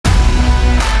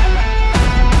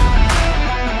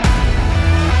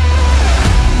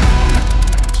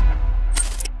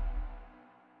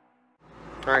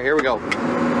right, here we go.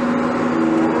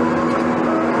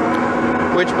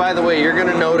 Which, by the way, you're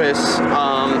going to notice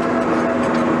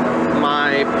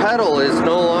my pedal is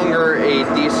no longer a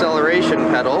deceleration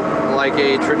pedal like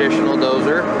a traditional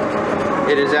dozer.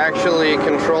 It is actually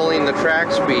controlling the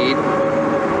track speed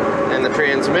and the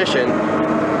transmission.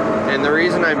 And the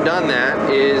reason I've done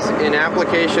that is in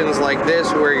applications like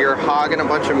this where you're hogging a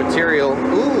bunch of material.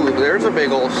 Ooh, there's a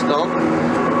big old stump.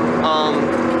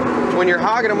 When you're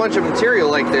hogging a bunch of material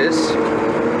like this,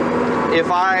 if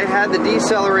I had the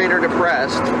decelerator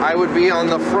depressed, I would be on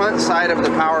the front side of the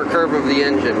power curve of the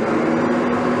engine.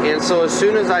 And so as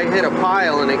soon as I hit a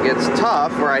pile and it gets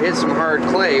tough, or I hit some hard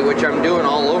clay, which I'm doing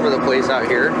all over the place out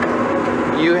here,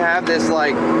 you have this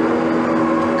like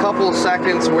couple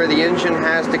seconds where the engine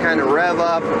has to kind of rev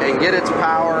up and get its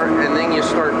power, and then you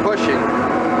start pushing.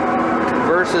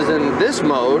 Versus in this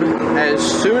mode, as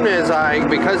soon as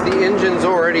because the engine's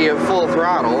already at full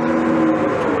throttle,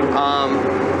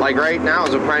 like right now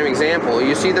is a prime example,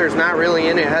 you see there's not really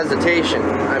any hesitation.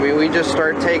 I mean, we just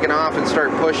start taking off and start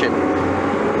pushing.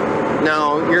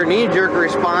 Now, your knee-jerk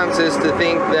response is to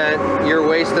think that you're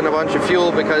wasting a bunch of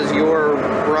fuel because you're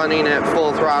running at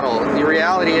full throttle. The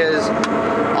reality is,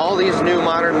 all these new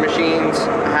modern machines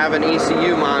have an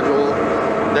ECU module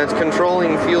that's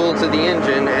controlling fuel to the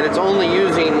engine, and it's only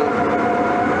using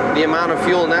the amount of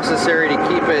fuel necessary to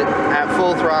keep it at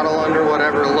full throttle under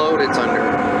whatever load it's under.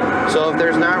 So if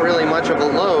there's not really much of a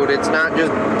load, it's not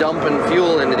just dumping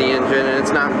fuel into the engine, and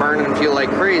it's not burning fuel like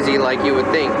crazy like you would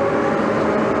think.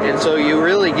 And so you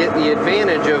really get the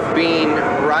advantage of being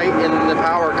right in the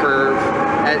power curve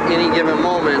at any given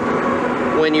moment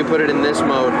when you put it in this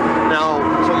mode. Now,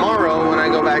 tomorrow when I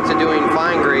go back to doing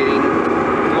fine grading,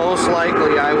 most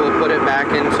likely I will put it back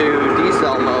into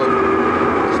decel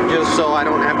mode, just so I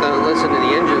don't have to listen to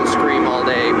the engine scream all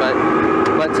day. But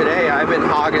today I've been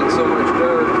hogging so much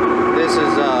dirt. This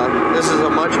is a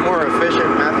much more efficient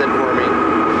method for me.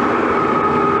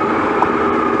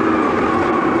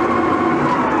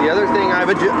 The other thing I've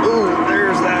adjusted,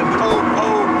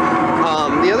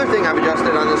 the other thing I've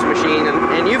adjusted on this machine,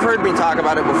 and you've heard me talk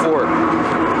about it before,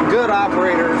 good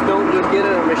operators don't just get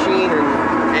in a machine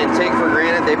and take for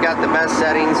granted they've got the best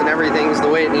settings and everything's the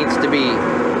way it needs to be.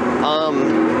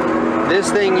 This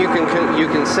thing, you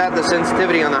can set the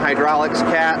sensitivity on the hydraulics.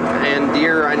 Cat and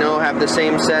Deere, I know, have the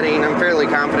same setting. I'm fairly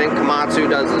confident Komatsu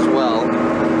does as well.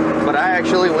 But I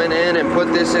actually went in and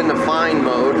put this into fine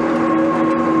mode,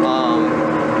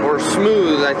 or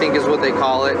smooth, I think is what they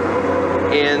call it.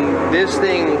 And this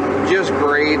thing just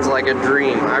grades like a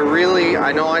dream.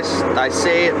 I know I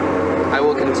say it, I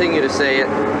will continue to say it,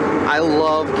 I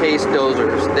love case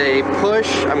dozers. They push,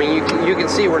 I mean, you can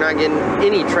see we're not getting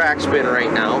any track spin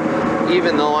right now,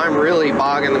 even though I'm really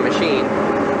bogging the machine.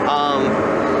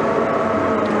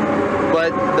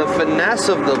 But the finesse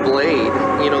of the blade,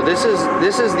 you know, this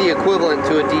is the equivalent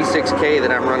to a D6K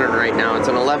that I'm running right now. It's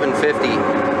an 1150,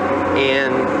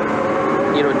 and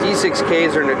you know,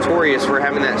 D6Ks are notorious for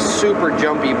having that super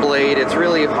jumpy blade. It's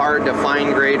really hard to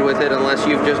fine grade with it unless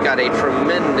you've just got a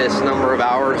tremendous number of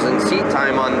hours and seat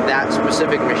time on that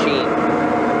specific machine.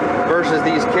 Versus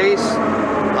these case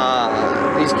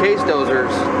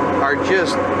dozers are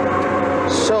just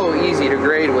so easy to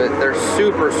grade with. They're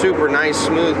super, super nice,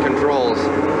 smooth controls.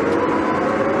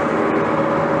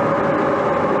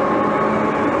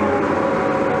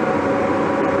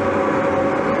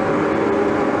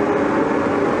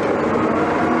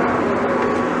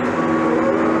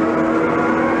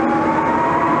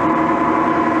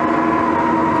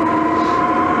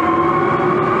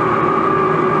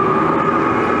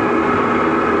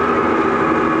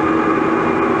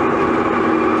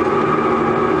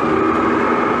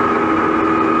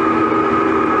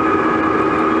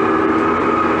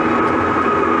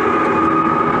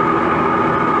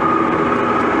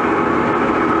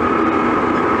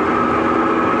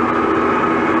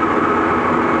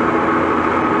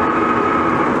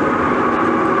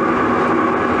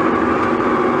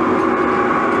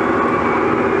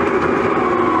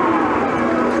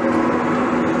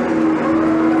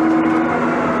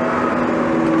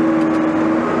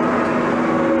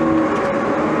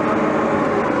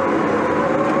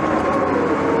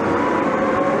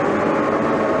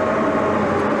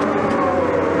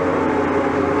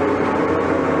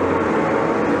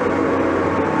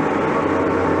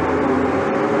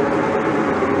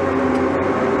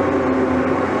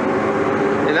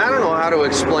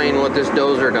 Explain what this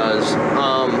dozer does.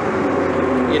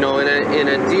 You know, in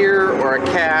a Deere or a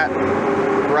Cat,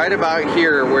 right about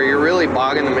here where you're really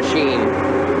bogging the machine,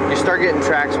 you start getting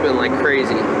track spin like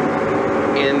crazy.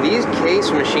 And these case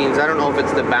machines, I don't know if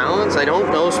it's the balance, I don't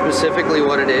know specifically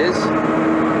what it is,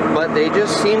 but they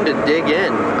just seem to dig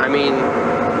in. I mean,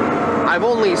 I've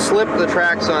only slipped the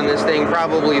tracks on this thing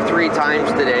probably 3 times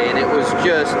today, and it was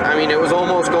just, I mean, it was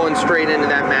almost going straight into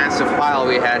that massive pile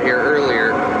we had here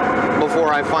earlier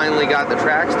before I finally got the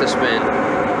tracks to spin.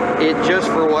 It just,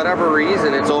 for whatever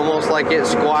reason, it's almost like it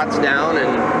squats down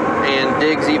and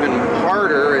digs even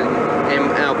harder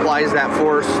and applies that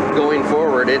force going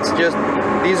forward. It's just,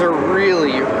 these are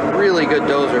really, really good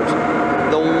dozers.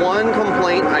 The one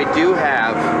complaint I do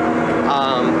have,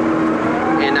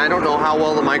 and I don't know how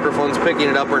well the microphone's picking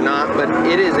it up or not, but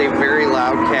it is a very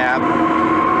loud cab.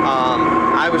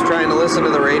 I was trying to listen to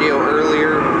the radio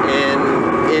earlier,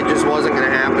 and it just wasn't going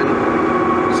to happen.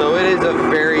 So it is a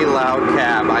very loud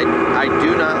cab. I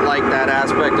do not like that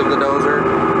aspect of the dozer.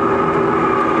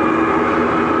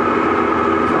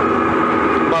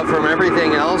 But from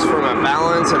everything else, from a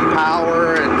balance and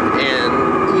power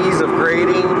and ease of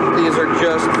grading, these are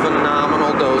just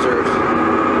phenomenal dozers.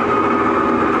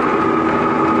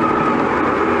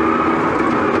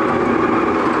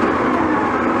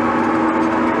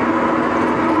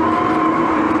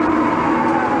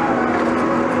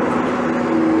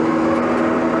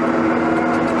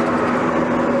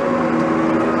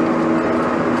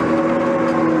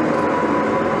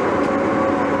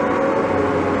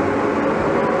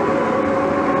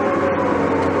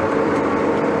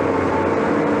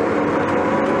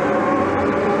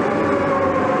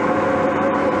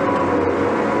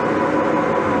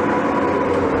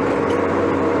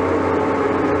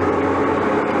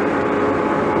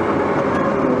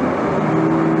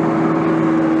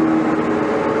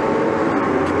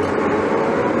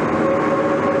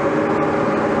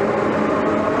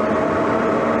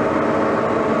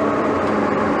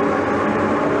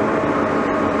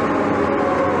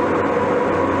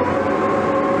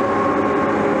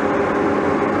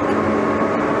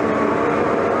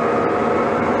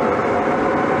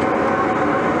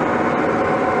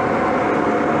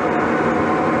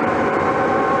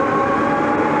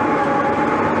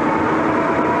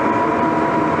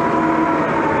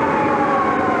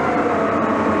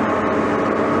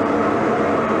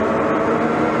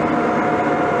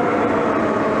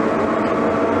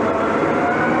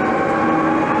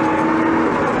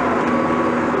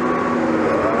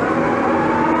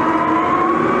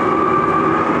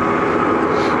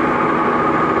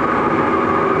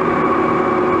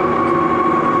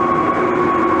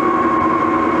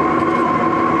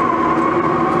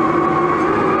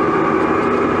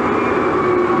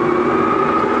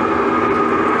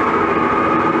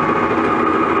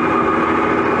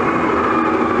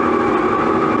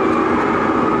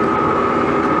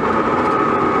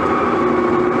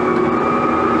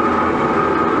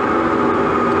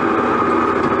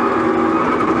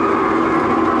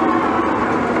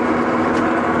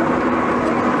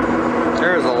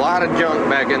 Of junk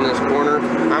back in this corner.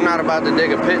 I'm not about to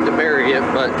dig a pit to bury it,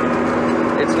 but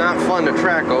it's not fun to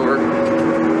track over.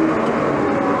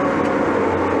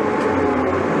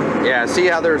 Yeah, see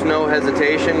how there's no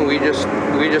hesitation? We just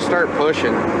start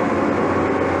pushing.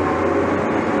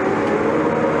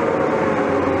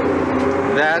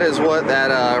 That is what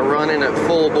that running at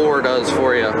full bore does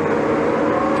for you.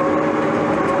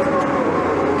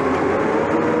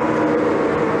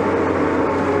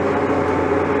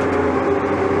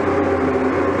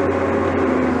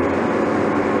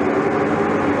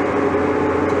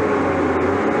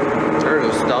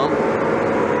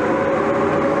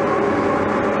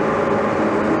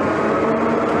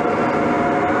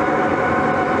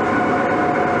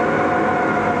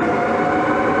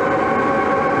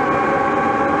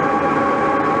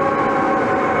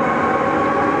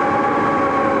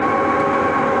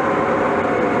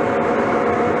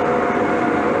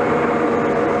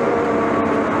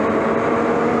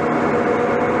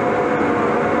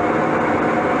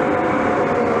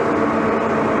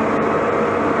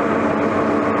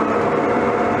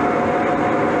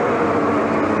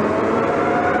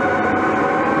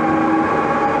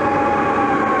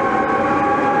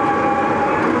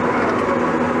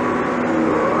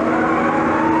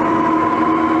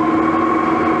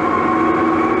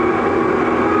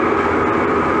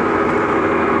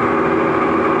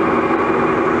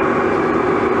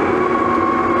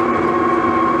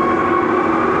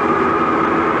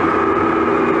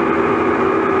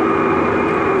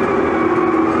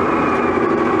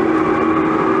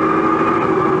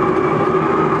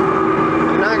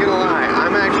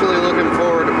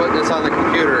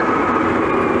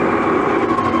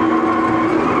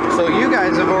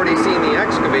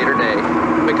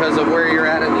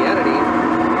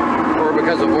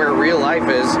 because of where real life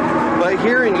is. But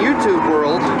here in YouTube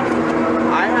world,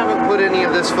 I haven't put any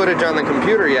of this footage on the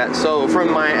computer yet, so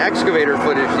from my excavator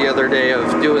footage the other day of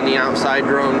doing the outside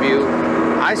drone view,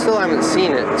 I still haven't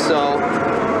seen it, so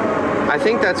I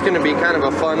think that's going to be kind of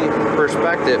a fun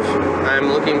perspective. I'm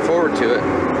looking forward to it.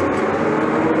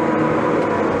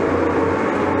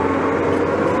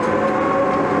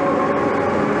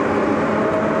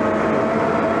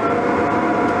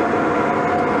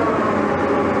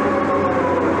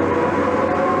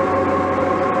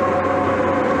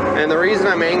 And the reason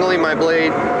I'm angling my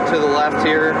blade to the left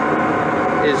here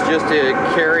is just to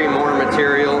carry more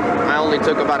material. I only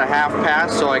took about a half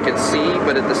pass so I could see,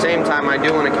 but at the same time I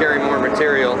do want to carry more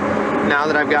material. Now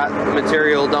that I've got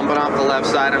material dumping off the left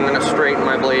side, I'm going to straighten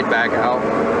my blade back out.